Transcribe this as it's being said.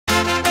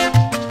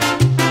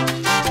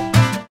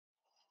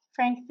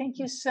Frank, thank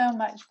you so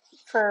much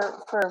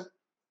for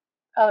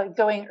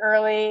going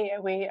early.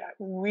 We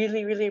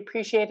really, really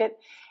appreciate it.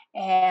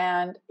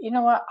 And you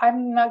know what?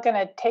 I'm not going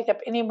to take up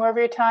any more of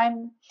your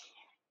time.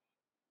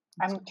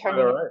 I'm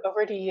turning it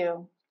over to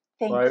you.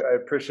 Thank you. I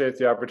appreciate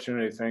the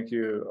opportunity. Thank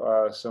you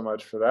so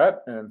much for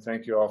that. And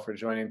thank you all for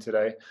joining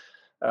today.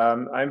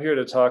 I'm here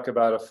to talk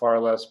about a far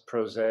less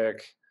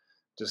prosaic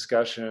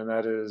discussion, and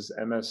that is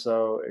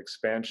MSO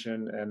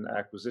expansion and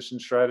acquisition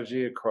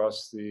strategy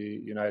across the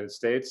United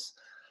States.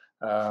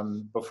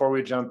 Before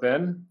we jump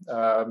in,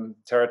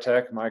 Terra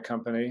Tech, my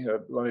company,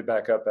 let me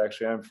back up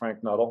actually, I'm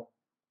Frank Knuettel.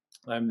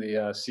 I'm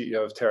the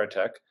CEO of Terra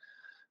Tech,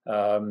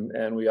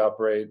 and we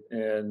operate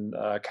in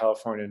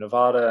California,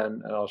 Nevada,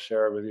 and I'll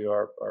share with you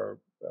our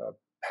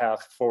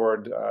path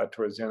forward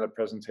towards the end of the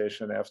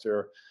presentation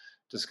after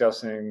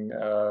discussing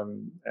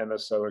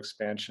MSO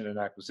expansion and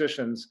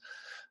acquisitions.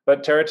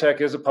 But Terra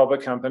Tech is a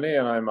public company,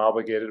 and I'm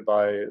obligated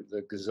by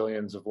the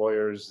gazillions of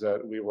lawyers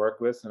that we work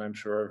with, and I'm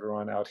sure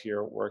everyone out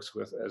here works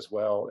with as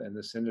well in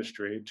this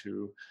industry,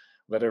 to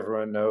let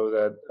everyone know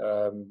that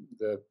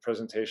the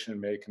presentation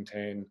may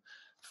contain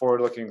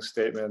forward-looking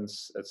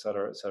statements, et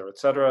cetera, et cetera, et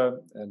cetera,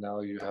 and now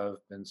you have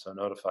been so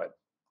notified.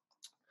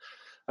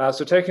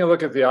 So taking a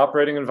look at the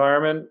operating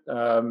environment,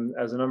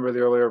 as a number of the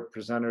earlier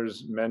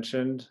presenters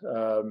mentioned,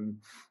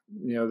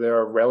 there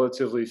are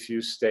relatively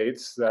few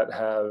states that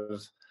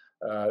have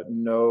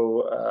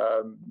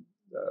no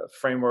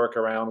framework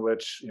around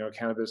which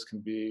cannabis can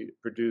be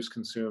produced,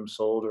 consumed,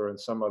 sold, or in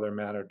some other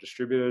manner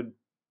distributed.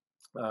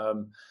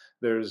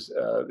 There's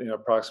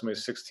approximately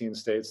 16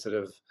 states that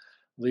have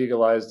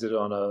legalized it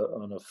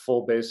on a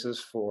full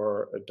basis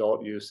for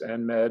adult use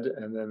and med,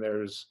 and then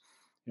there's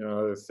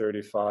another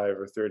 35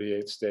 or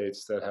 38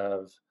 states that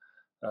have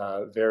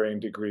varying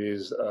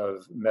degrees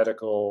of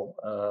medical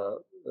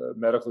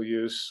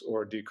use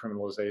or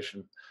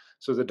decriminalization.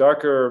 So the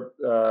darker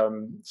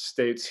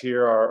states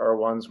here are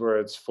ones where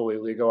it's fully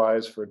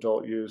legalized for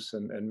adult use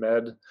and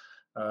med,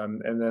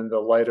 and then the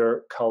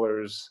lighter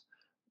colors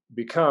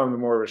become the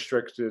more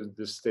restricted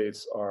the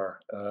states are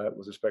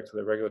with respect to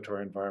the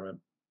regulatory environment.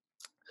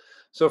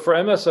 So for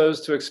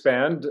MSOs to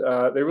expand,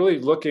 they're really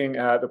looking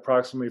at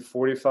approximately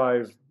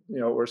 45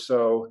 or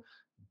so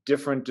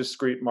different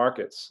discrete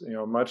markets,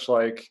 much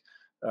like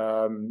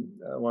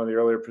one of the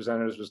earlier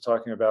presenters was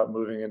talking about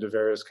moving into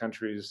various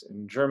countries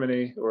in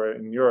Germany or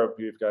in Europe.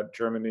 You've got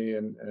Germany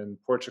and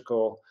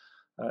Portugal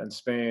and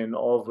Spain,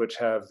 all of which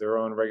have their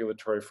own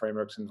regulatory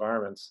frameworks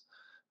environments.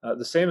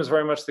 The same is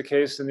very much the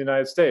case in the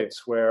United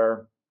States,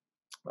 where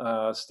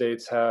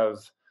states have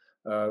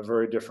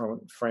very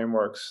different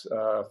frameworks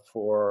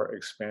for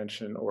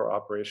expansion or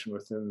operation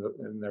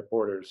within their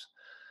borders.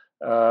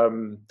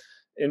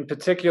 In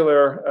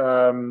particular,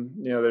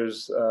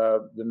 there's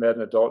the med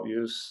and adult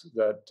use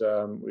that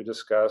we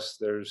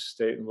discussed. There's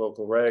state and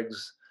local regs.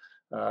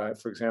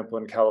 For example,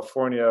 in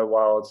California,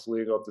 while it's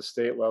legal at the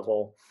state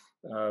level,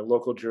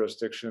 local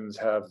jurisdictions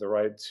have the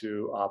right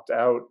to opt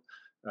out,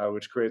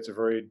 which creates a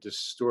very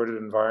distorted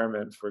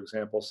environment. For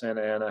example,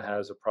 Santa Ana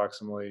has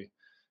approximately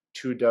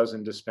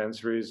 24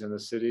 dispensaries in the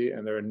city,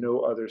 and there are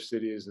no other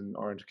cities in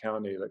Orange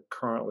County that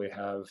currently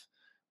have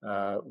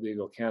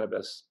legal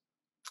cannabis,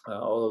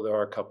 although there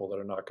are a couple that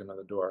are knocking on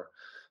the door.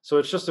 So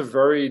it's just a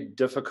very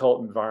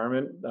difficult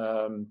environment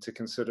to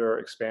consider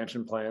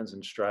expansion plans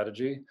and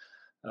strategy.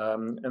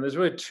 And there's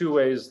really two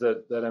ways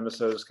that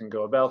MSOs can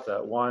go about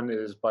that. One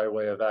is by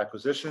way of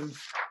acquisition,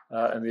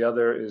 and the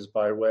other is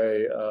by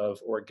way of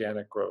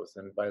organic growth.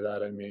 And by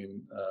that, I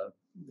mean,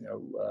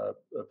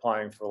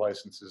 applying for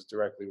licenses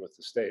directly with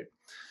the state.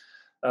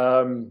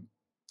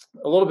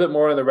 A little bit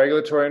more in the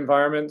regulatory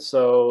environment.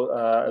 So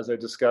as I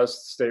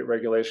discussed, state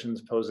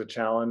regulations pose a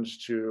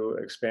challenge to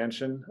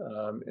expansion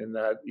in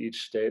that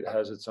each state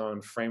has its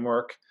own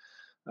framework.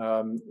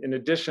 In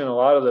addition, a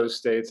lot of those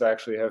states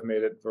actually have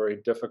made it very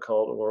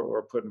difficult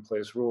or put in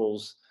place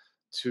rules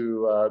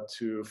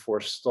to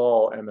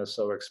forestall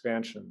MSO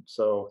expansion.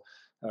 So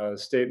the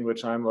state in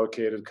which I'm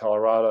located,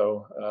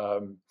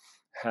 Colorado,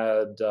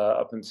 had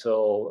up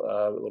until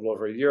a little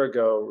over a year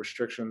ago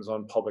restrictions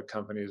on public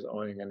companies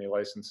owning any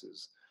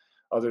licenses.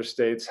 Other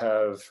states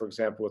have, for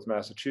example, with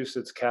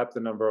Massachusetts, capped the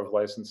number of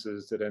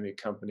licenses that any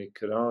company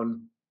could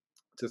own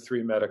to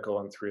 3 medical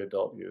and 3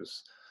 adult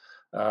use.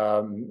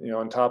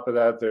 On top of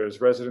that,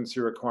 there's residency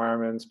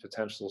requirements,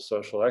 potential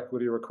social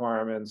equity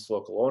requirements,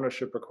 local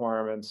ownership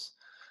requirements,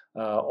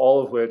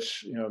 all of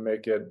which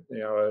make it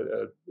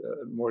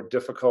more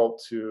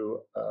difficult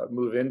to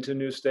move into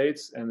new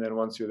states, and then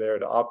once you're there,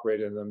 to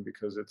operate in them,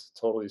 because it's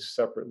a totally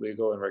separate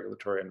legal and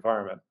regulatory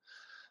environment.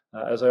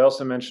 As I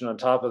also mentioned, on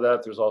top of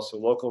that, there's also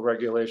local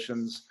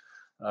regulations.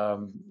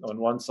 On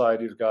one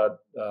side, you've got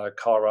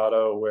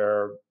Colorado,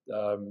 where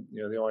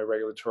the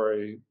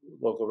only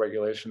local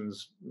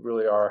regulations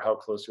really are how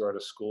close you are to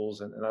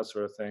schools and that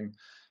sort of thing.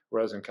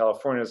 Whereas in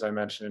California, as I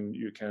mentioned,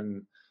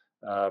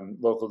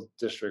 local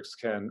districts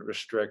can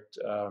restrict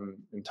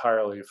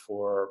entirely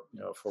for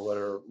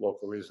whatever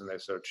local reason they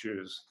so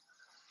choose.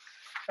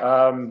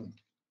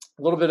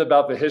 a little bit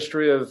about the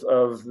history of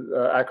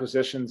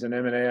acquisitions and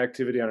M&A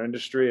activity in our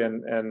industry,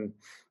 and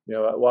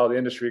while the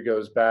industry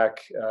goes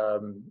back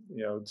to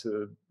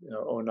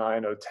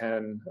 09,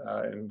 010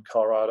 in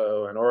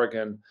Colorado and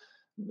Oregon,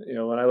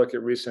 when I look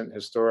at recent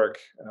historic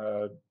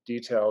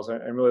details,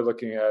 I'm really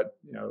looking at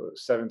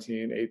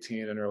 17,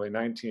 18, and early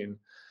 19.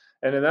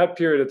 And in that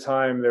period of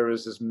time, there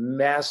was this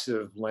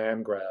massive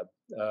land grab.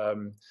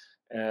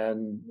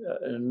 And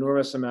an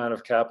enormous amount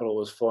of capital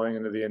was flowing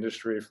into the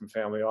industry from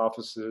family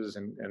offices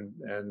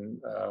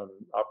and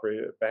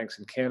operated banks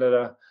in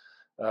Canada.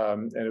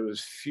 And it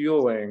was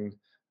fueling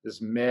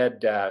this mad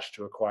dash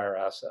to acquire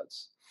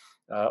assets.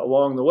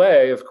 Along the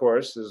way, of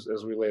course,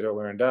 as we later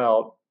learned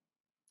out,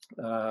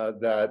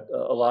 that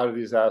a lot of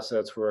these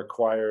assets were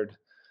acquired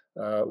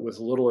with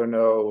little or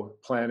no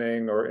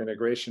planning or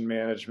integration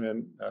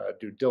management,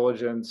 due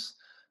diligence.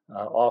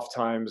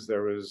 Oftentimes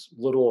there was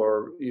little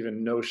or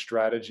even no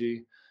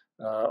strategy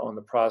on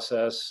the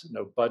process,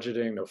 no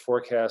budgeting, no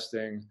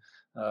forecasting.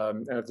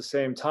 And at the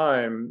same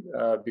time,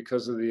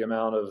 because of the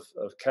amount of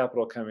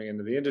capital coming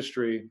into the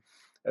industry,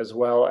 as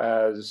well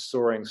as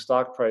soaring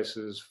stock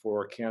prices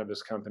for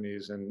cannabis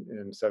companies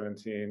in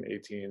 17,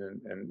 18,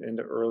 and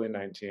into early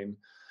 19,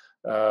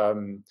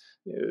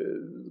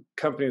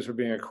 companies were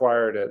being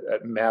acquired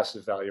at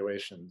massive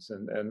valuations,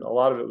 and a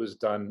lot of it was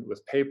done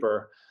with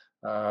paper,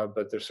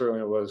 but there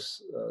certainly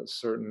was a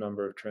certain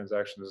number of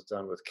transactions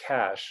done with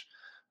cash,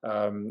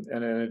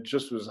 and it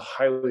just was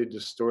highly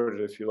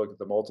distorted if you look at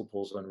the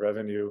multiples on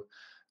revenue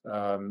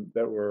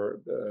that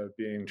were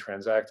being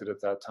transacted at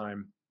that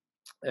time.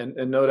 And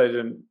note I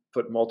didn't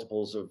put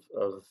multiples of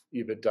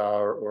EBITDA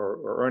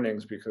or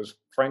earnings because,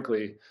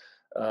 frankly,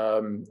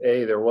 A,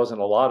 there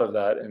wasn't a lot of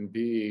that, and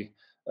B,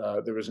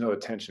 there was no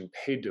attention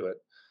paid to it.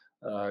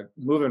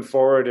 Moving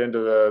forward into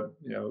the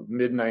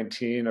mid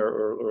 19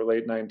 or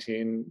late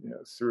 19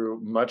 through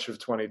much of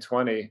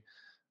 2020,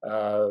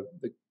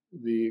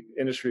 the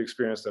industry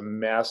experienced a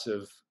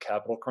massive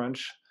capital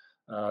crunch,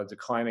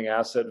 declining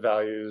asset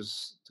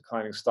values,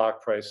 declining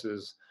stock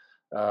prices.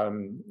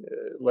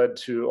 Led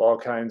to all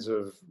kinds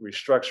of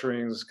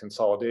restructurings,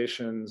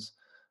 consolidations,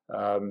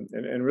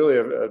 and really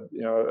a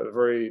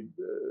very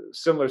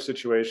similar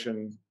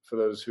situation, for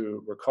those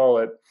who recall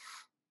it,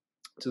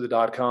 to the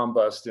dot-com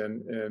bust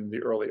in the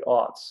early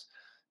aughts.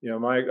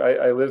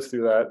 I lived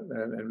through that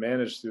and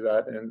managed through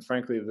that, and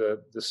frankly,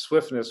 the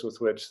swiftness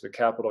with which the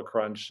capital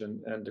crunch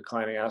and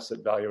declining asset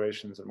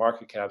valuations and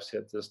market caps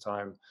hit this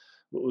time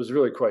was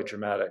really quite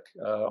dramatic,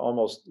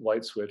 almost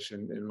light switch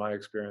in my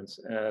experience.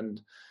 And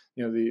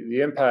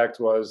the impact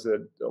was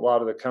that a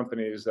lot of the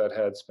companies that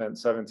had spent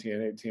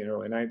 17, 18,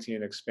 early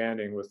 19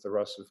 expanding with the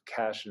rush of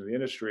cash into the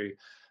industry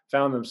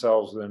found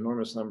themselves with an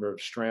enormous number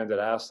of stranded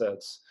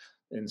assets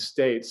in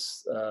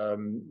states,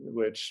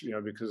 which,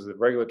 because of the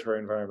regulatory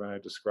environment I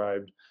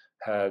described,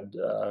 had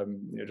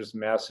just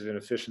massive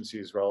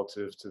inefficiencies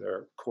relative to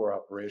their core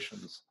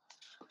operations.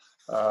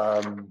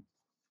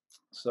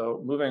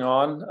 So moving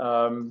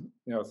on,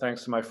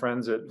 thanks to my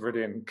friends at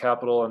Viridian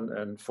Capital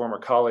and former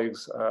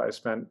colleagues, I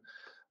spent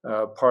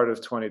part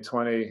of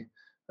 2020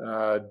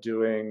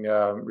 doing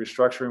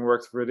restructuring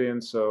work with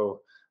Viridian.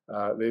 So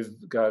they've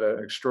got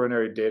an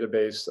extraordinary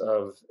database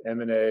of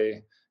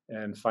M&A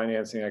and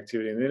financing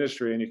activity in the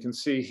industry. And you can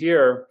see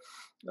here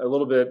a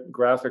little bit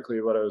graphically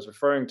what I was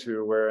referring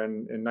to, where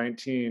in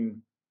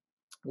 19,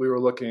 we were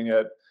looking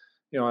at,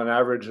 an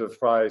average of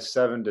probably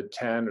 7 to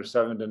 10 or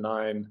 7 to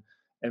 9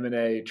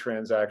 M&A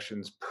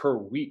transactions per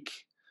week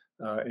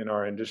in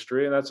our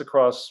industry. And that's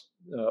across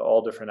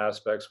all different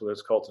aspects, whether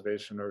it's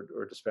cultivation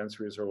or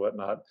dispensaries or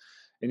whatnot.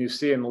 And you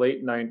see in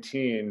late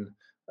 19,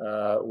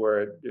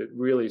 where it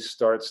really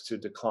starts to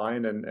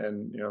decline,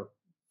 and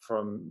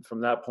from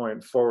that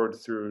point forward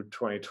through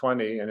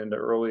 2020 and into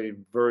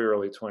very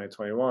early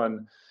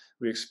 2021,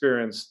 we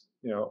experienced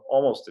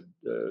almost a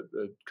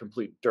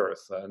complete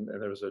dearth, and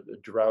there was a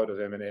drought of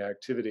M&A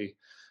activity,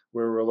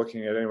 where we're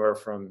looking at anywhere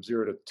from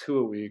 0 to 2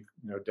 a week,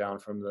 down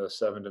from the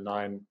 7 to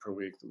 9 per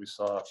week that we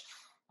saw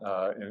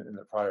in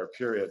the prior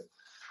period.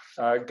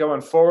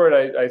 Going forward,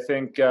 I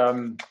think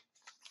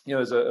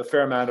there's a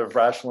fair amount of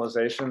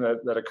rationalization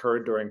that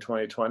occurred during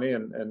 2020,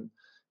 and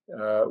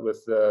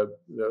with the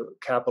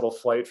capital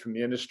flight from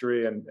the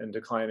industry and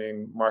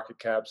declining market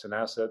caps and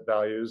asset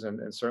values,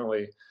 and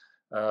certainly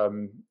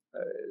COVID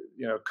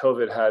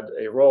had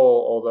a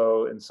role,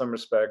 although in some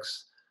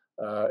respects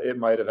it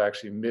might have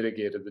actually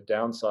mitigated the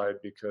downside,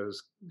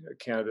 because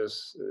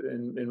cannabis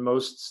in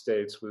most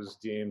states was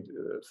deemed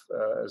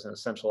as an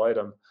essential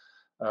item,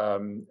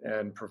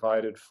 and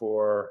provided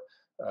for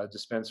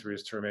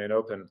dispensaries to remain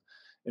open.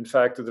 In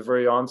fact, at the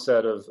very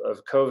onset of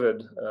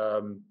COVID,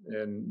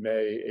 in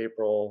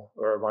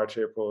March,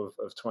 April of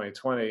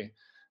 2020,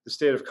 the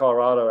state of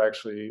Colorado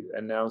actually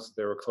announced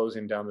they were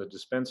closing down the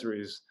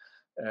dispensaries,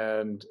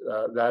 and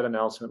that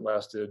announcement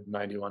lasted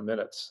 91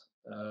 minutes.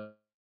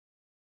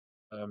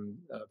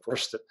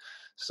 Forced it.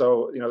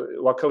 So,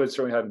 while COVID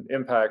certainly had an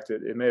impact,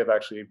 it may have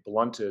actually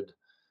blunted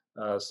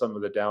some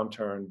of the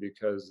downturn,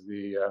 because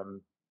the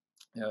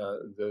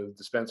the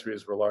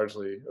dispensaries were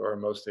largely, or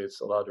in most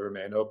states, allowed to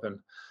remain open.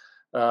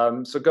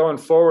 So going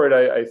forward,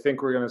 I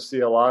think we're going to see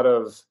a lot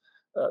of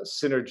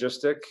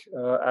synergistic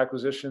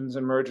acquisitions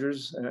and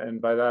mergers,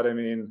 and by that I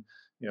mean,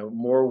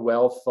 more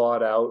well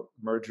thought out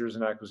mergers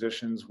and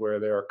acquisitions where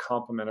there are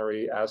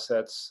complementary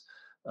assets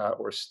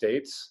or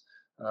states,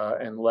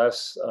 and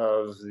less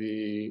of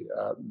the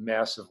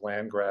massive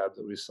land grab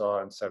that we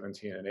saw in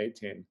 17 and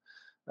 18,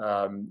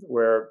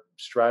 where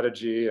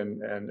strategy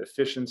and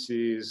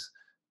efficiencies,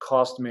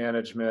 cost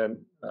management,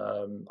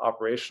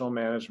 operational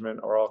management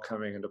are all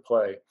coming into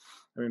play.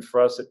 I mean,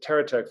 for us at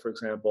Terra Tech, for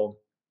example,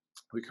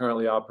 we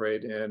currently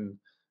operate in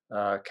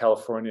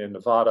California and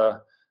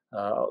Nevada.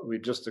 We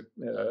just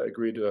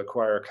agreed to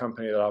acquire a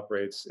company that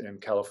operates in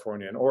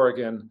California and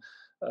Oregon.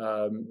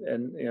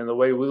 And the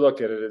way we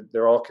look at it,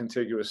 they're all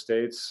contiguous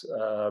states,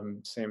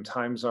 same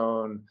time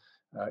zone,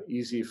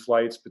 easy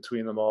flights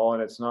between them all.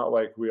 And it's not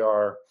like we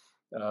are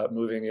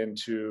moving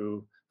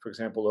into, for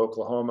example,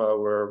 Oklahoma,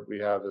 where we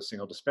have a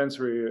single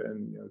dispensary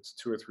and it's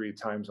 2 or 3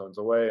 time zones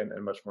away,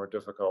 and much more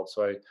difficult.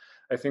 So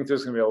I think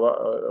there's going to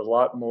be a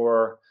lot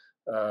more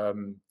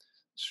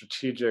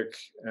strategic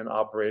and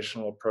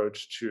operational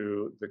approach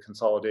to the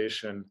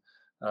consolidation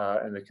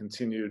and the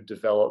continued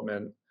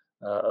development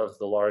of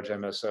the large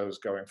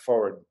MSOs going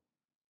forward.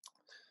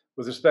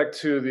 With respect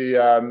to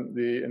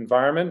the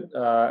environment,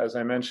 as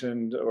I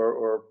mentioned,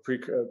 or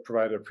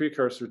provided a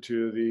precursor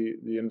to,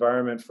 the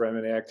environment for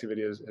M&A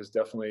activity has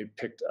definitely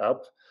picked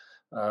up.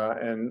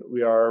 And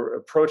we are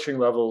approaching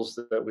levels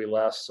that we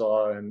last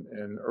saw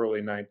in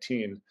early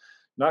 19.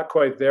 Not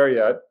quite there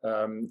yet,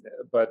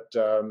 but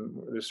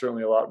there's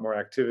certainly a lot more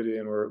activity,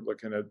 and we're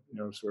looking at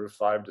sort of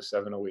 5 to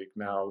 7 a week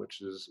now,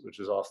 which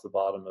is off the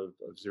bottom of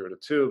 0 to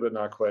 2, but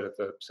not quite at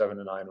the 7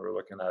 to 9 we're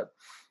looking at a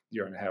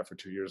year and a half or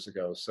 2 years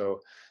ago.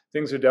 So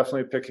things are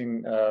definitely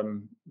picking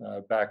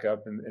back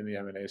up in the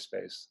M&A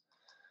space.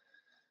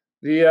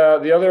 The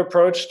other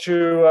approach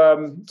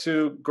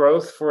to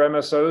growth for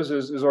MSOs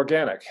is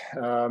organic,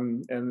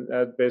 and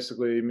that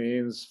basically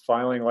means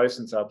filing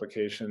license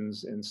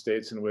applications in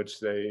states in which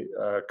they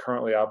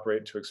currently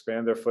operate to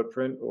expand their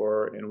footprint,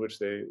 or in which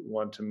they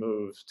want to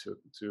move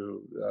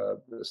to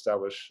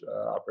establish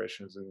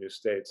operations in new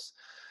states.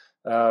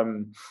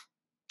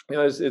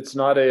 It's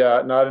not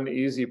an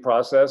easy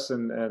process,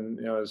 and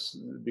it's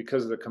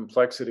because of the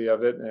complexity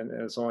of it, and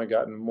it's only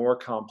gotten more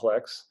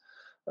complex.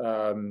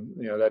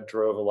 That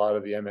drove a lot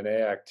of the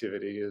M&A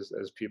activity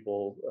as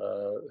people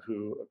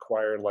who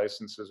acquired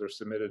licenses or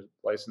submitted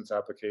license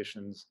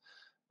applications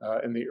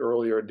in the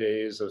earlier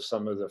days of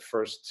some of the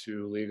first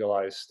to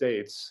legalize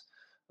states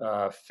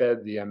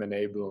fed the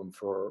M&A boom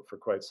for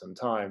quite some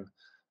time,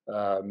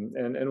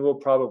 and will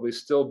probably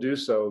still do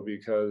so,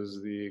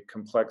 because the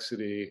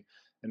complexity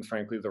and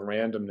frankly the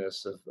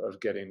randomness of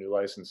getting new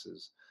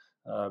licenses.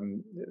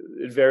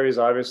 It varies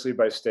obviously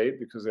by state,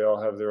 because they all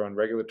have their own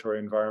regulatory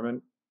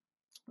environment.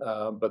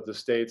 But the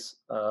states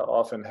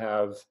often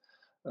have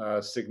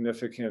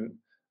significant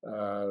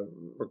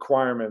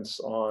requirements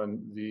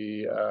on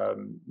the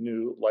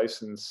new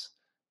license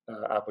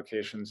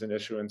applications and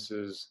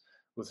issuances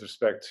with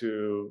respect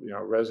to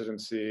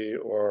residency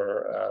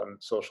or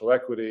social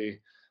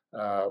equity,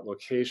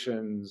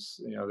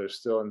 locations. There's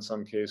still in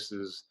some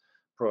cases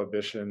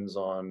prohibitions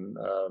on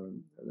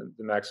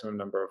the maximum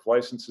number of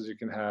licenses you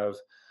can have.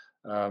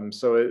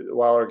 So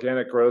while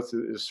organic growth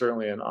is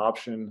certainly an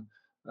option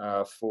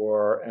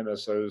for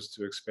MSOs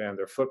to expand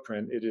their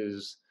footprint, it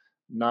is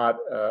not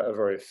a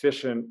very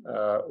efficient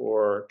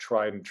or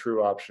tried and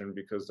true option,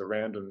 because the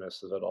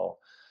randomness of it all.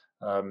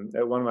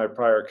 At one of my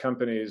prior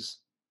companies,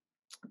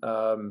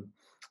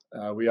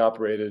 we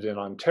operated in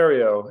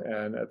Ontario,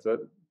 and at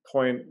that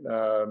point,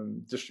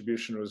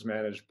 distribution was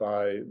managed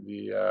by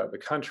the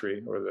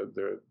country, or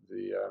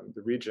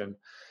the region,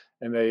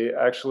 and they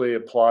actually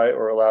apply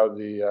or allow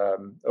the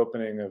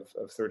opening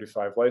of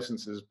 35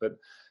 licenses. But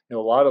a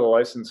lot of the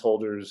license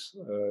holders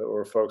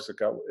or folks that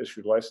got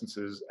issued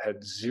licenses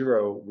had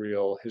zero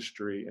real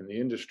history in the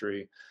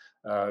industry,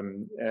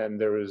 and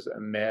there was a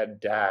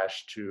mad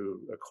dash to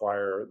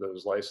acquire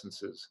those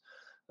licenses,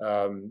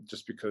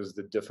 just because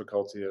the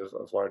difficulty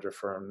of larger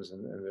firms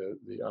and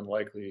the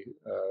unlikely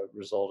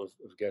result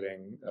of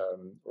getting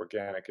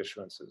organic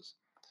issuances.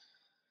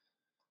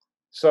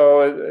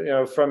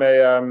 So, from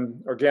a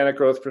organic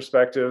growth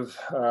perspective,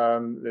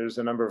 there's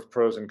a number of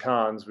pros and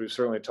cons. We've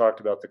certainly talked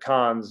about the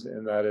cons,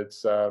 in that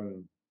it's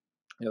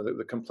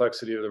the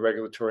complexity of the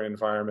regulatory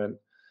environment.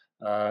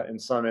 In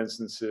some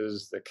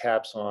instances, the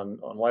caps on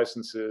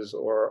licenses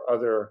or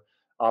other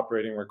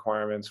operating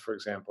requirements. For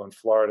example, in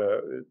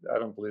Florida, I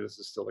don't believe this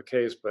is still the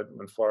case, but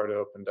when Florida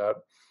opened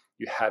up,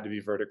 you had to be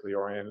vertically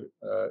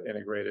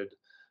integrated,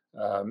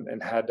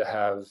 and had to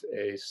have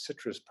a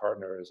citrus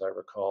partner, as I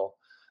recall,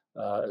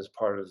 as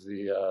part of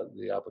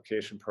the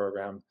application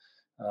program.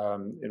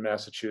 In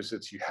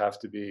Massachusetts, you have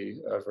to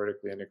be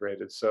vertically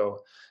integrated. So,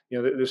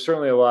 there's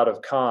certainly a lot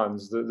of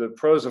cons. The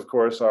pros, of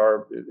course,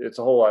 are it's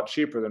a whole lot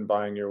cheaper than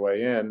buying your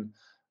way in.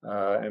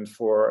 And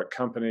for a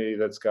company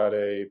that's got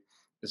a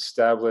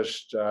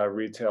established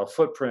retail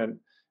footprint,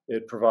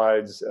 it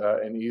provides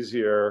an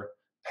easier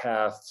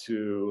path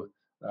to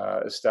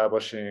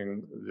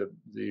establishing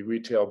the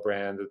retail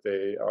brand that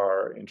they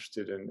are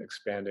interested in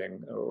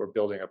expanding or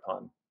building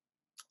upon.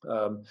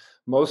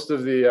 Most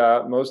of the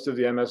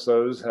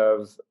MSOs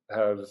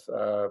have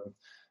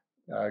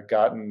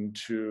gotten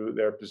to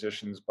their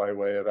positions by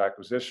way of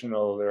acquisition,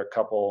 although there are a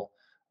couple,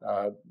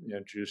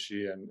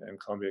 Jushi and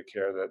Columbia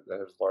Care that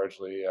have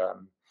largely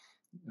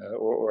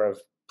or have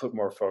put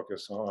more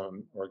focus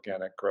on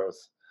organic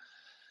growth.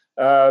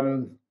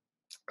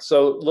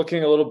 So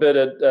looking a little bit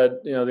at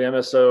the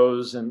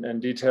MSOs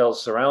and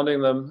details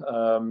surrounding them,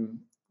 and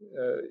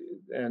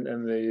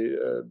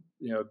the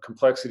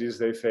complexities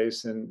they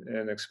face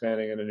in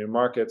expanding into new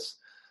markets,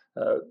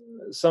 uh,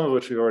 some of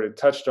which we've already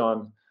touched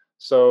on.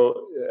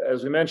 So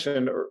as we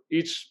mentioned,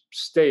 each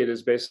state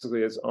is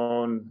basically its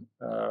own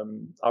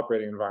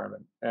operating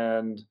environment,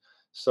 and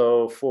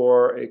so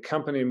for a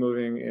company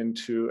moving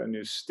into a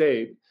new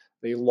state,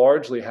 they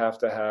largely have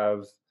to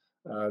have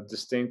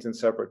distinct and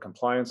separate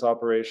compliance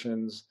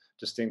operations,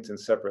 distinct and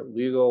separate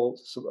legal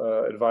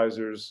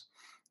advisors,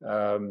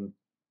 um,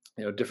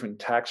 different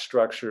tax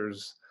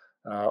structures,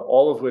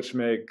 all of which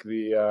make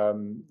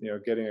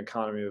the getting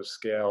economy of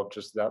scale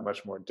just that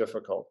much more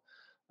difficult.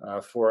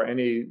 For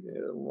any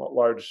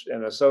large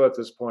MSO at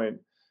this point,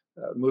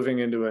 moving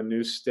into a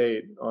new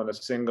state on a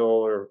single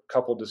or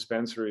couple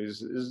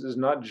dispensaries is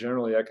not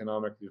generally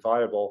economically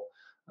viable.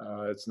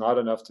 It's not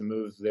enough to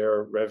move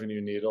their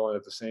revenue needle, and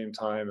at the same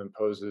time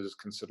imposes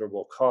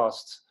considerable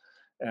costs.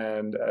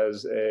 And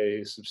as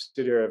a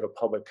subsidiary of a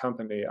public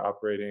company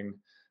operating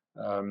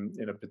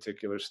in a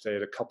particular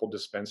state, a couple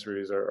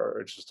dispensaries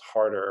are just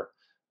harder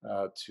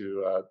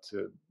to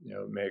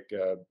make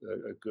a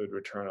good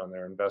return on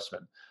their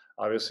investment.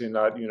 Obviously,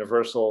 not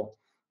universal.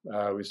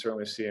 We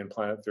certainly see in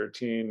Planet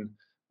 13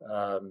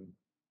 um,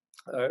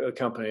 a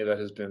company that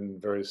has been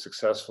very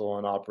successful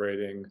in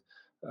operating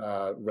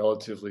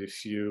relatively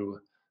few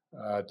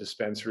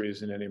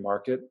dispensaries in any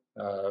market.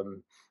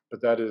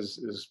 But that is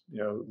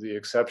the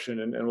exception,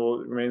 and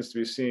remains to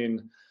be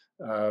seen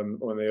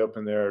when they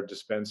open their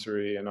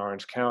dispensary in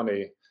Orange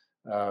County.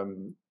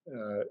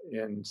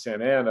 In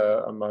Santa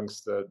Ana,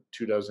 amongst the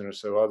 24 or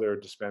so other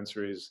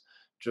dispensaries,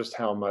 just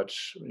how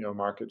much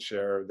market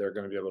share they're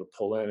going to be able to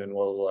pull in, and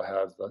will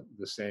have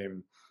the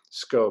same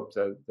scope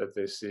that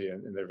they see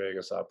in their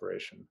Vegas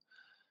operation.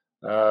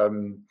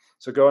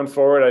 So going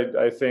forward,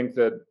 I think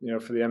that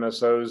for the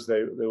MSOs,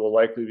 they will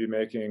likely be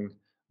making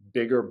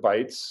bigger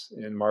bites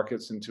in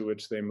markets into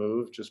which they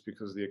move, just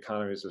because of the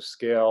economies of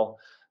scale.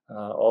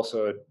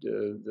 Also,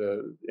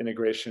 the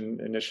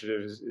integration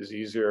initiative is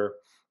easier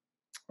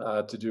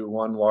to do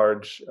one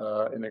large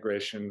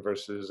integration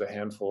versus a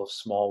handful of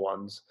small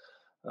ones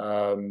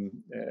um,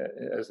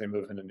 as they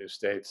move into new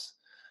states.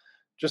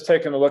 Just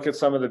taking a look at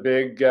some of the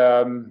big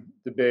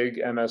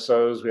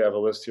MSOs, we have a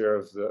list here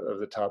of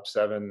the top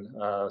 7.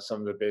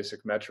 Some of the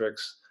basic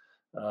metrics.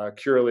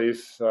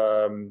 Curaleaf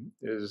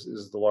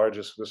is the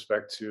largest with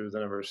respect to the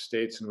number of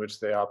states in which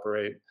they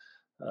operate.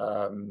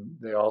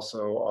 They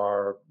also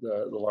are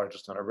the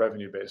largest on a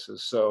revenue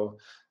basis. So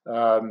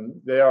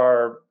they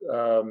are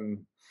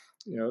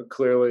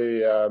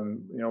clearly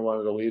one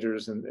of the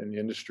leaders in the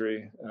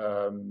industry,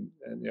 and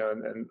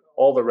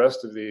all the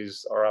rest of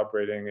these are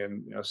operating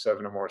in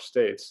 7 or more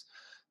states.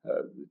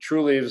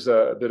 Truliev's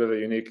a bit of a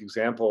unique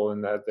example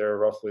in that they're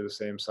roughly the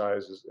same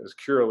size as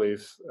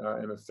Curaleaf,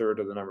 in a third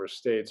of the number of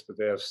states, but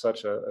they have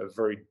such a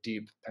very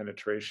deep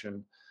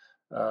penetration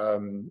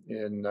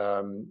in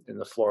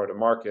the Florida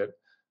market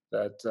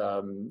that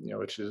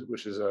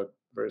which is a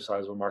very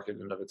sizable market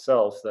in and of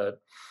itself, that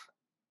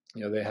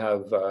they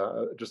have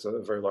just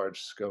a very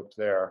large scope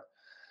there.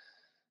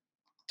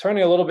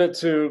 Turning a little bit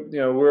to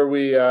where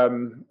we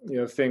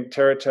think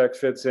Terra Tech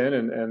fits in,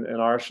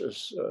 and our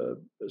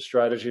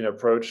strategy and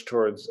approach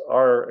towards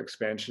our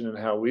expansion and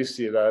how we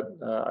see that,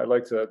 I'd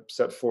like to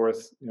set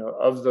forth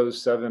of those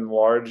 7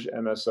 large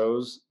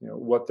MSOs,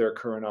 what their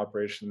current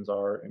operations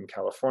are in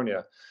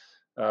California.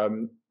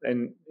 And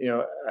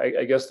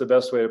I guess the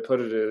best way to put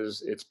it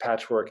is it's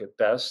patchwork at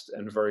best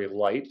and very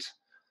light.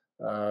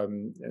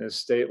 In a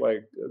state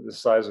like the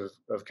size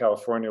of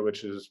California,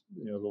 which is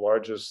the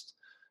largest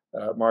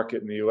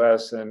market in the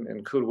U.S.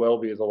 and could well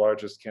be the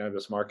largest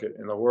cannabis market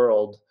in the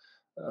world,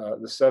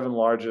 the 7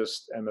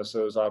 largest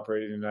MSOs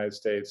operating in the United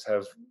States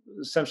have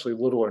essentially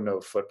little or no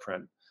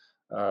footprint.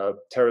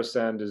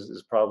 TerraSend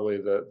is probably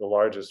the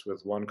largest,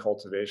 with 1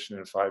 cultivation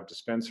and 5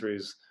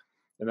 dispensaries,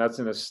 and that's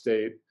in a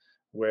state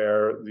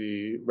where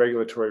the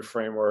regulatory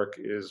framework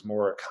is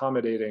more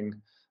accommodating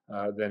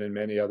than in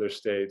many other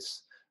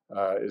states.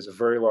 Is a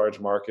very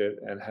large market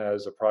and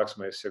has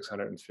approximately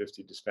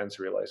 650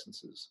 dispensary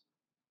licenses.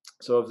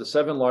 So of the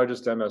 7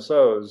 largest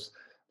MSOs,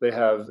 they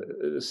have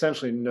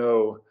essentially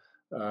no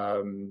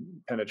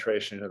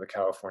penetration into the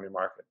California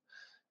market.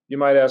 You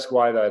might ask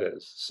why that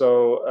is.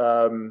 So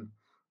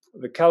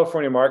the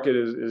California market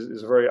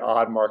is a very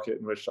odd market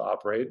in which to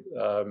operate.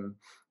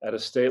 At a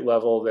state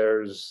level,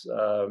 there's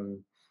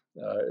an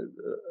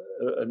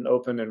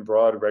open and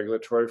broad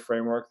regulatory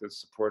framework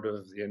that's supportive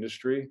of the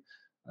industry.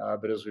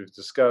 But as we've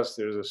discussed,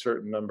 there's a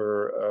certain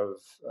number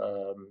of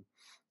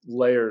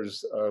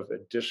layers of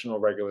additional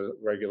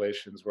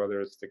regulations,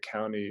 whether it's the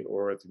county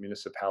or at the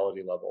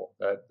municipality level,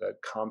 that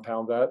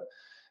compound that.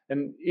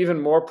 And even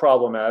more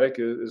problematic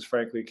is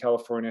frankly,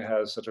 California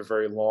has such a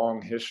very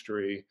long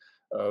history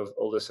of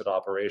illicit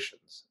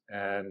operations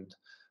and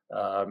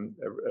a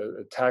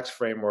tax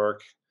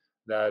framework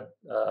that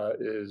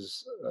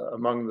is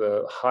among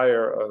the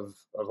higher of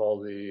all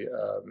the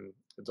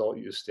adult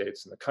use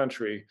states in the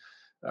country,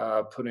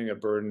 putting a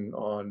burden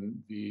on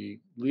the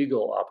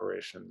legal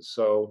operations.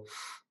 So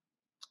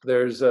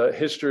there's a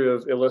history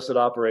of illicit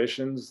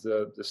operations.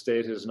 The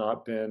state has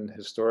not been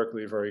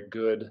historically very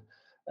good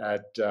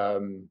at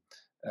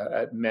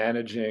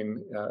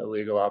managing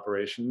illegal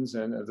operations,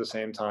 and at the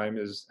same time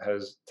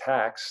has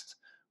taxed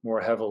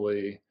more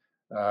heavily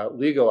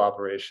legal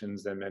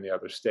operations than many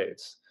other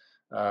states.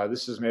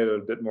 This has made it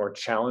a bit more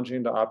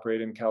challenging to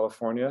operate in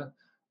California.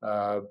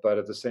 But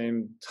at the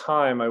same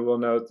time, I will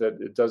note that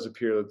it does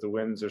appear that the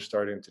winds are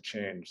starting to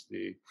change.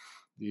 The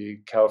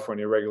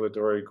California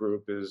regulatory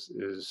group is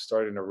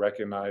starting to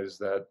recognize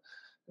that,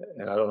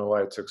 and I don't know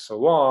why it took so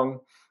long,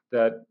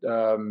 that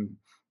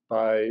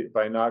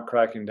by not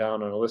cracking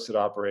down on illicit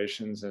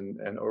operations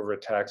and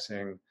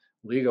overtaxing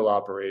legal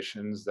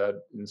operations, that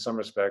in some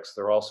respects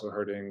they're also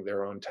hurting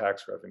their own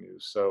tax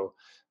revenues. So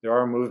there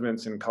are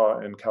movements in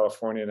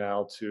California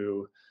now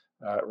to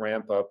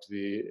ramp up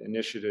the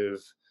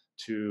initiative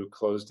to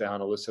close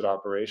down illicit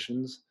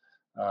operations.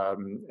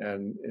 And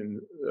in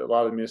a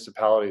lot of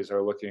municipalities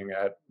are looking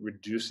at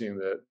reducing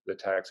the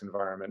tax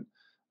environment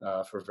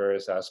for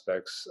various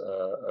aspects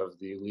of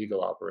the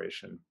legal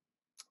operation.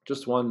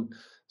 Just one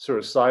sort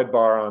of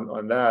sidebar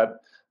on that.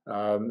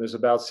 There's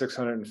about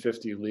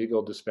 650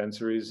 legal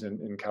dispensaries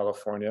in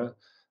California.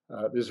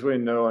 There's really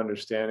no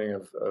understanding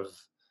of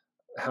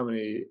how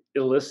many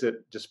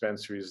illicit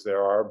dispensaries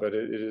there are, but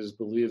it is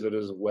believed that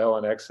it is well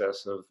in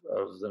excess of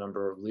the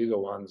number of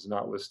legal ones,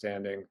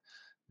 notwithstanding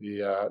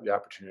the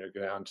opportunity to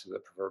go down to the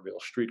proverbial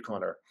street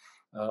corner,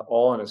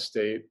 all in a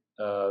state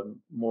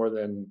more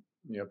than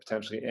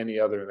potentially any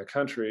other in the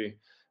country,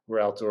 where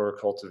outdoor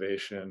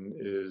cultivation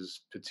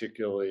is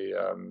particularly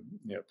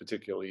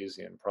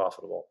easy and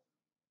profitable.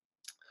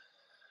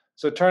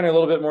 So turning a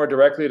little bit more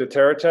directly to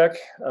Terra Tech,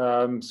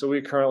 so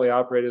we currently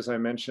operate, as I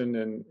mentioned,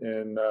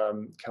 in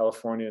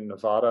California and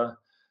Nevada.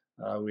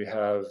 We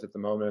have at the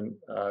moment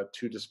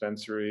 2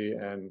 dispensary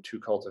and 2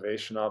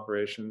 cultivation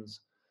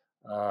operations.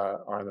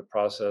 Are in the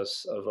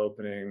process of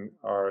opening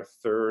our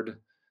 3rd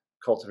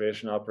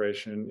cultivation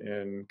operation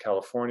in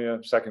California,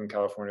 2nd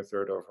California,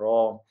 3rd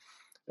overall,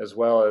 as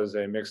well as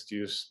a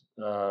mixed-use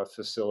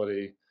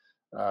facility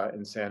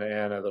in Santa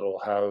Ana that will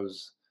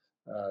house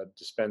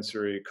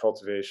dispensary,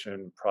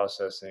 cultivation,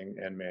 processing,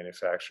 and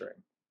manufacturing.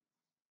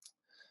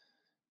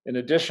 In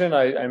addition,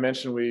 I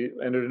mentioned we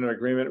entered an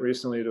agreement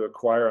recently to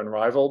acquire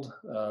Unrivaled.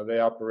 They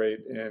operate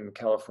in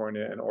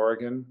California and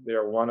Oregon. They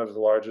are one of the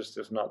largest,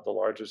 if not the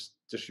largest,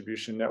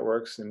 distribution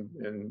networks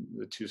in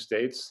the 2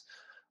 states,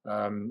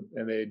 and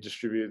they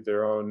distribute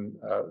their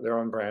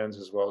own brands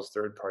as well as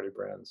third-party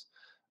brands.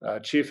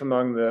 Chief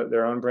among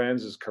their own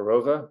brands is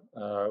Corova,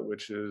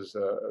 which is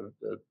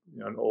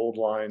an old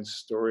line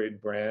storied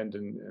brand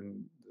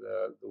in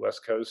the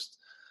West Coast,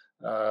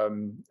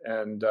 and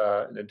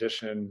in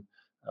addition,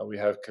 we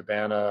have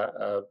Cabana,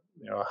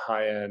 a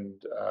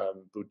high-end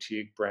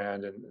boutique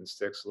brand, and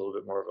Sticks, a little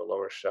bit more of a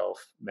lower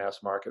shelf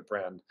mass market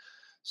brand.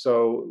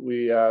 So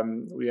we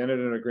entered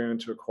an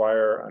agreement to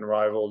acquire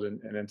Unrivaled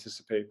and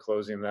anticipate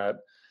closing that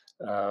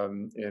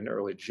in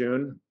early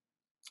June,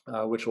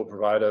 which will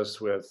provide us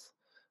with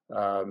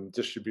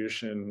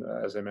distribution,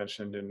 as I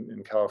mentioned,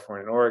 in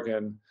California and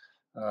Oregon,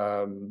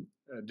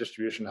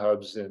 distribution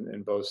hubs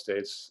in both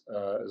states,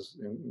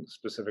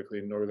 specifically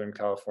Northern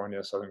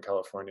California, Southern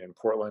California, and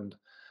Portland.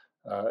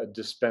 A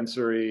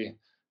dispensary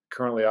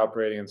currently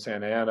operating in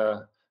Santa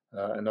Ana,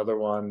 another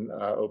one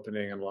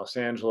opening in Los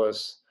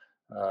Angeles,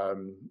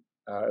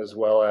 as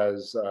well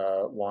as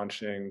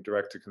launching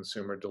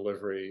direct-to-consumer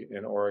delivery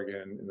in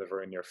Oregon in the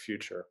very near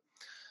future.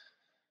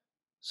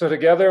 So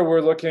together,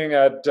 we're looking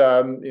at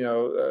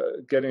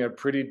getting a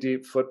pretty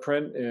deep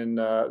footprint in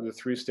the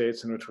 3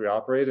 states in which we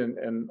operate,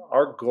 and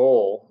our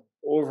goal,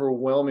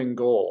 overwhelming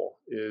goal,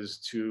 is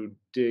to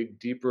dig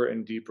deeper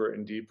and deeper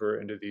and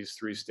deeper into these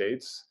 3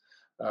 states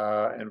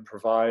and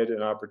provide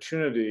an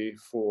opportunity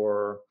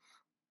for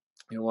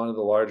one of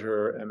the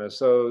larger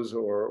MSOs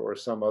or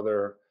some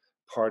other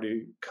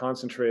party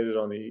concentrated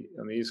on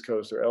the East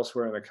Coast or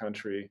elsewhere in the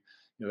country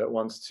that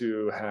wants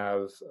to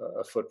have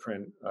a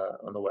footprint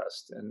on the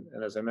West.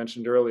 And as I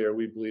mentioned earlier,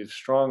 we believe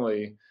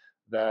strongly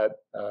that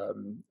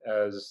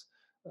as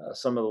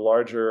some of the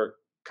larger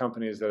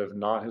companies that have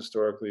not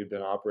historically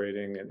been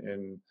operating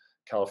in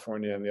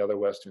California and the other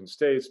Western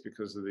states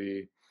because of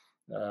the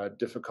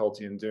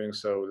difficulty in doing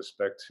so with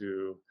respect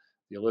to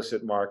the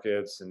illicit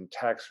markets and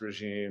tax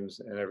regimes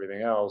and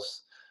everything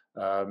else,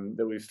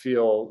 that we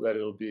feel that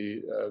it'll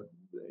be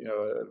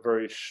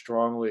very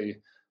strongly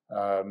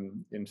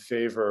in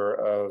favor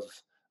of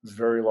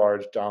very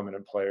large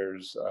dominant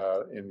players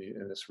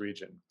in this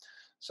region.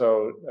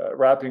 So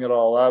wrapping it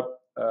all up,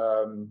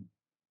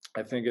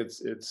 I think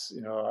it's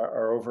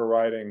our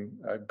overriding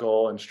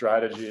goal and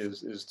strategy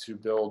is to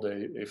build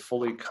a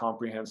fully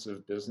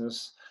comprehensive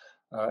business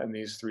in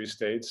these three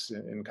states,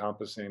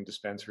 encompassing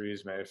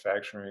dispensaries,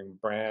 manufacturing,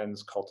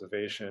 brands,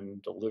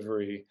 cultivation,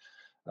 delivery,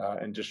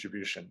 and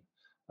distribution,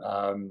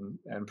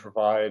 and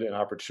provide an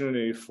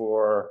opportunity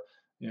for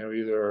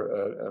either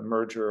a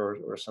merger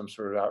or some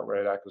sort of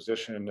outright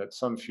acquisition at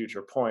some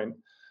future point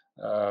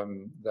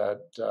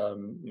that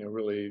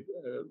really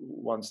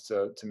wants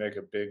to make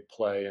a big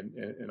play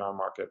in our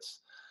markets.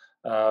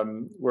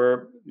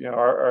 Where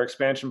our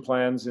expansion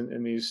plans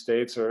in these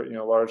states are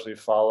largely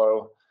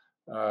follow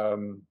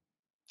the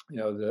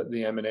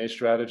M&A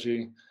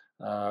strategy,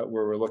 where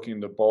we're looking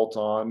to bolt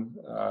on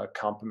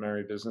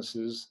complementary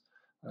businesses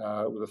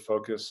with a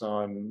focus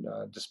on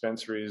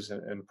dispensaries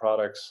and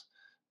products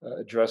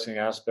addressing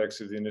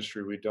aspects of the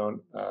industry we don't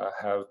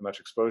have much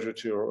exposure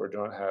to or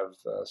don't have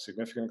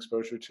significant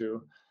exposure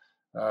to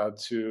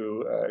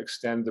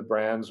extend the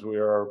brands we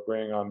are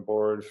bringing on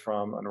board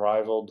from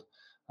Unrivaled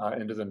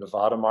into the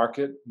Nevada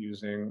market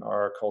using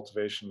our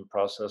cultivation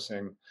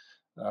processing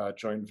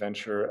joint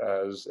venture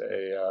as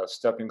a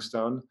stepping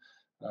stone.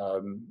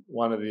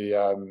 One of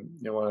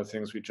the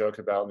things we joke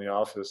about in the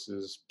office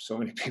is so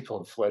many people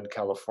have fled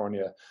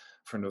California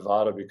for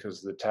Nevada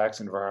because of the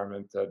tax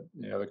environment that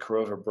the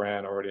Corova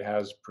brand already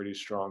has pretty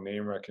strong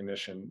name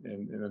recognition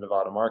in the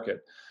Nevada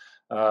market.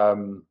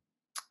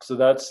 So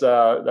that's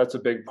a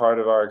big part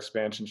of our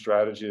expansion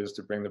strategy, is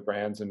to bring the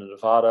brands into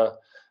Nevada,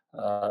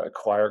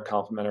 acquire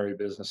complementary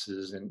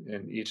businesses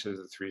in each of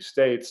the three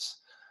states,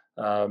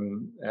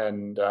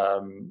 and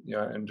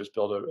just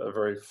build a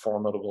very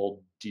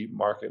formidable, deep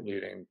market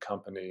leading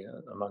company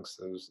amongst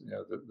those,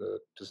 the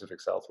Pacific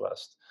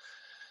Southwest.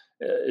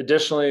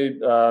 Additionally,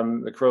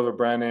 the Corova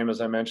brand name, as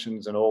I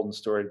mentioned, is an old and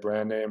storied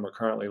brand name. We're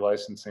currently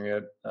licensing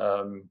it.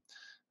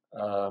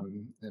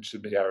 It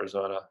should be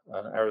Arizona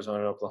and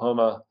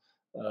Oklahoma,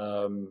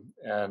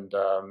 and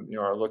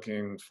are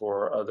looking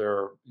for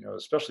other,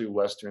 especially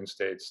Western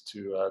states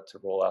to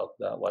roll out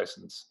that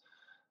license.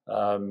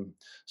 So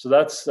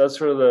that's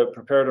sort of the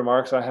prepared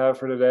remarks I have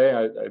for today.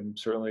 I'm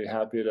certainly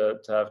happy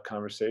to have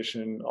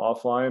conversation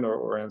offline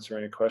or answer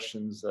any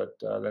questions that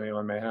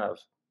anyone may have.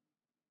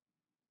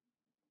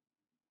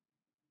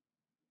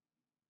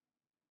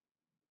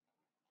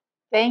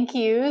 Thank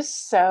you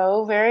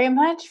so very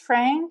much,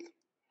 Frank.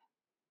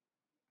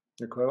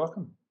 You're quite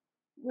welcome.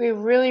 We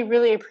really,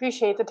 really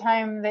appreciate the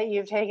time that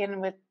you've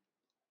taken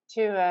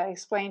to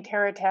explain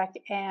Terra Tech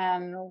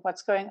and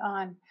what's going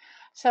on.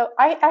 So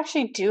I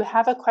actually do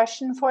have a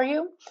question for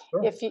you.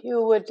 Sure. If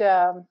you would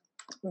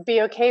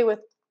be okay with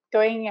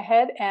going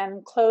ahead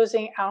and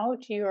closing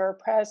out your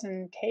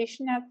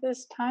presentation at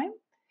this time,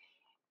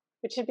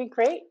 which would be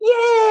great.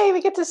 Yay,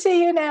 we get to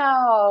see you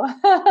now,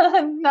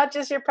 not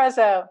just your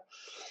prezzo.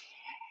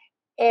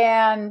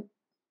 And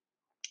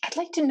I'd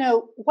like to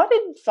know, what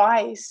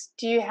advice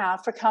do you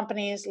have for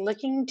companies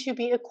looking to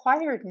be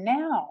acquired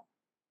now?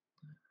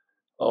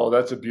 Oh,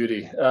 that's a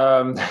beauty.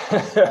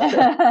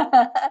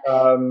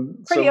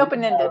 Pretty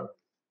open-ended.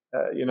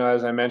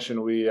 As I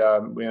mentioned, we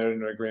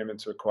entered an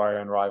agreement to acquire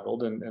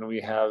Unrivaled, and we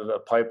have a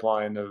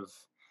pipeline of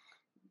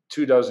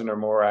 24 or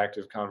more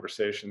active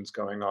conversations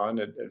going on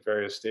at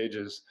various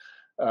stages.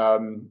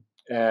 And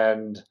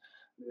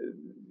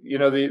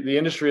the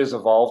industry has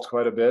evolved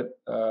quite a bit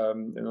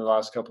in the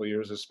last couple of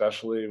years,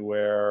 especially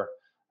where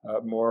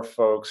more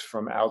folks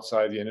from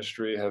outside the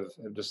industry have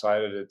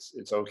decided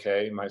it's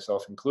okay,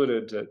 myself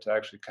included, to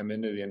actually come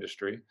into the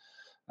industry,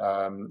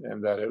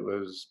 and that it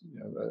was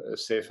a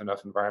safe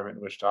enough environment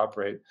in which to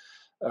operate.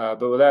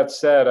 But with that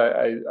said,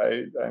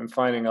 I'm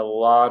finding a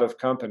lot of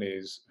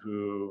companies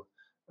who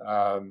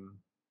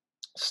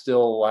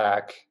still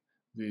lack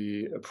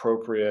the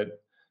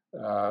appropriate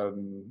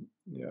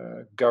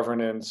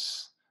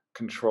governance,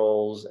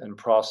 controls, and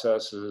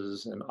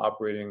processes, and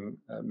operating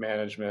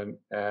management,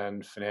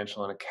 and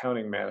financial and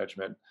accounting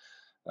management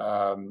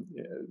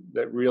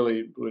that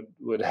really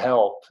would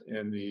help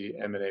in the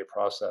M&A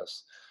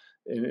process.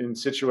 In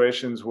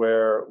situations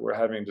where we're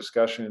having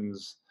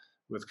discussions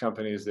with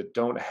companies that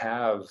don't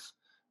have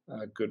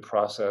good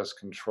process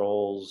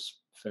controls,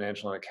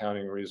 financial and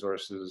accounting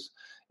resources,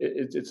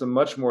 it's a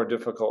much more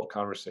difficult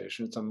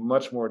conversation. It's a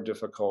much more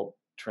difficult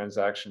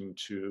transaction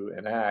to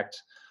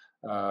enact.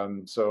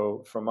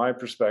 So from my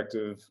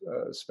perspective,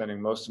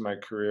 spending most of my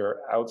career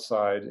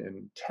outside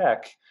in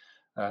tech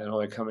and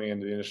only coming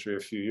into the industry a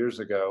few years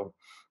ago,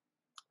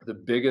 the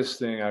biggest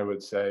thing I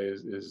would say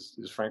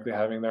is frankly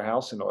having their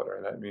house in order.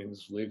 And that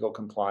means legal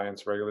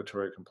compliance,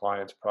 regulatory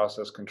compliance,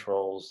 process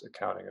controls,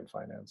 accounting, and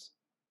finance.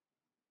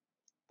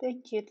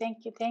 Thank you,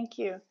 thank you, thank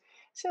you.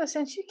 So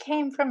since you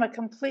came from a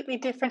completely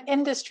different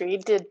industry,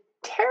 did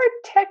Terra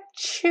Tech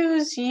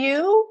choose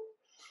you?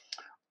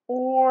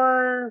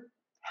 Or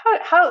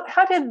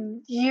how did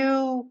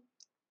you,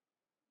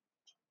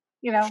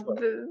 Sure.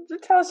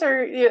 tell us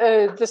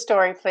the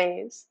story,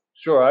 please.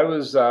 Sure. I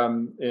was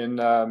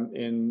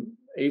in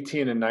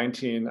 18 and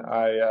 19,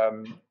 I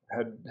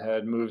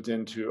had moved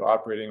into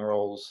operating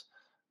roles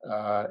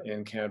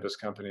in cannabis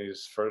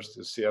companies, first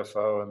as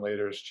CFO and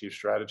later as Chief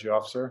Strategy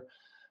Officer.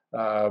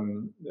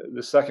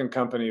 The second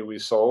company we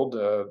sold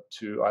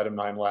to Item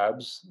 9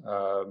 Labs,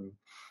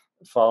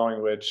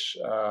 following which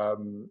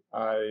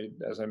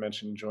as I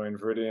mentioned, joined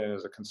Viridian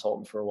as a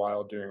consultant for a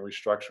while doing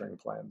restructuring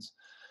plans.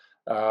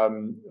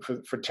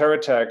 For Terra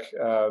Tech,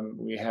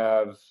 we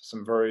have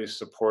some very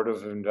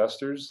supportive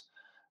investors,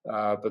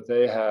 but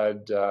they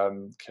had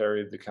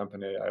carried the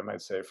company, I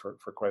might say, for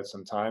quite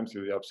some time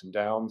through the ups and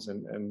downs.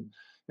 And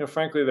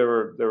frankly,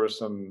 there were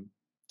some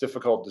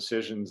difficult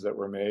decisions that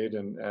were made,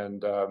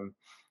 and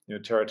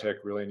Terra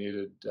Tech really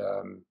needed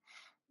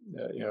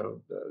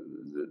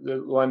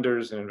the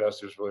lenders and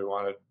investors really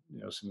wanted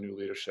some new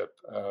leadership.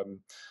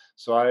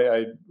 So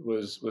I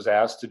was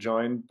asked to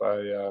join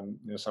by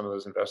some of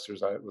those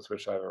investors with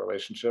which I have a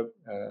relationship,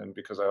 and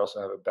because I also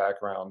have a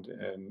background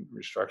in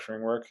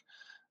restructuring work,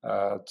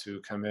 to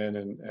come in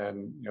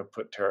and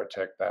put Terra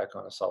Tech back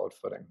on a solid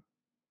footing.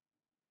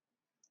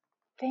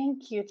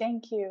 Thank you,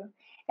 thank you.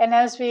 And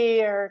as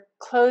we are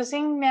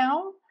closing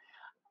now,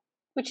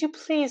 would you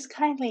please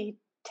kindly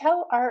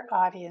tell our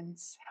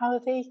audience how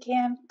they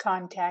can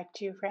contact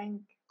you,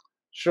 Frank?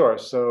 Sure.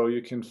 So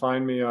you can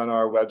find me on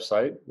our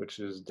website, which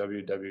is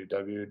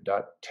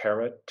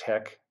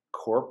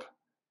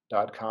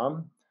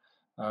www.terratechcorp.com,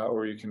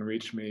 or you can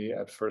reach me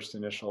at first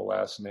initial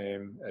last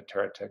name at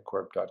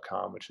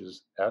terratechcorp.com, which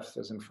is F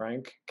as in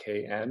Frank,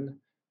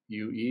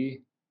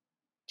 KNUETTEL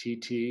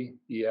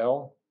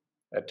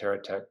at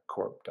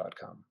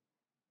terratechcorp.com.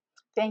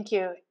 Thank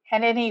you.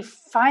 And any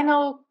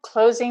final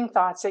closing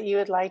thoughts that you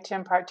would like to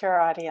impart to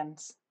our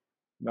audience?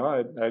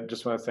 No, I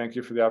just want to thank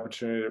you for the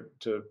opportunity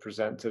to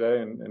present today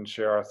and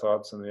share our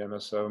thoughts on the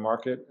MSO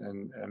market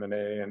and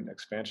M&A and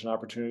expansion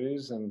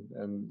opportunities, and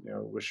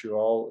wish you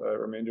all a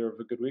remainder of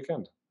a good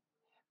weekend.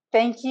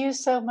 Thank you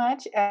so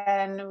much,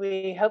 and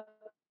we hope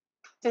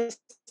to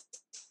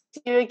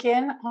see you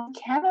again on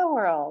Canna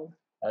World.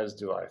 As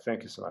do I.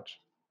 Thank you so much.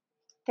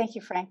 Thank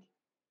you, Frank.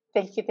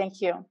 Thank you,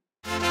 thank you.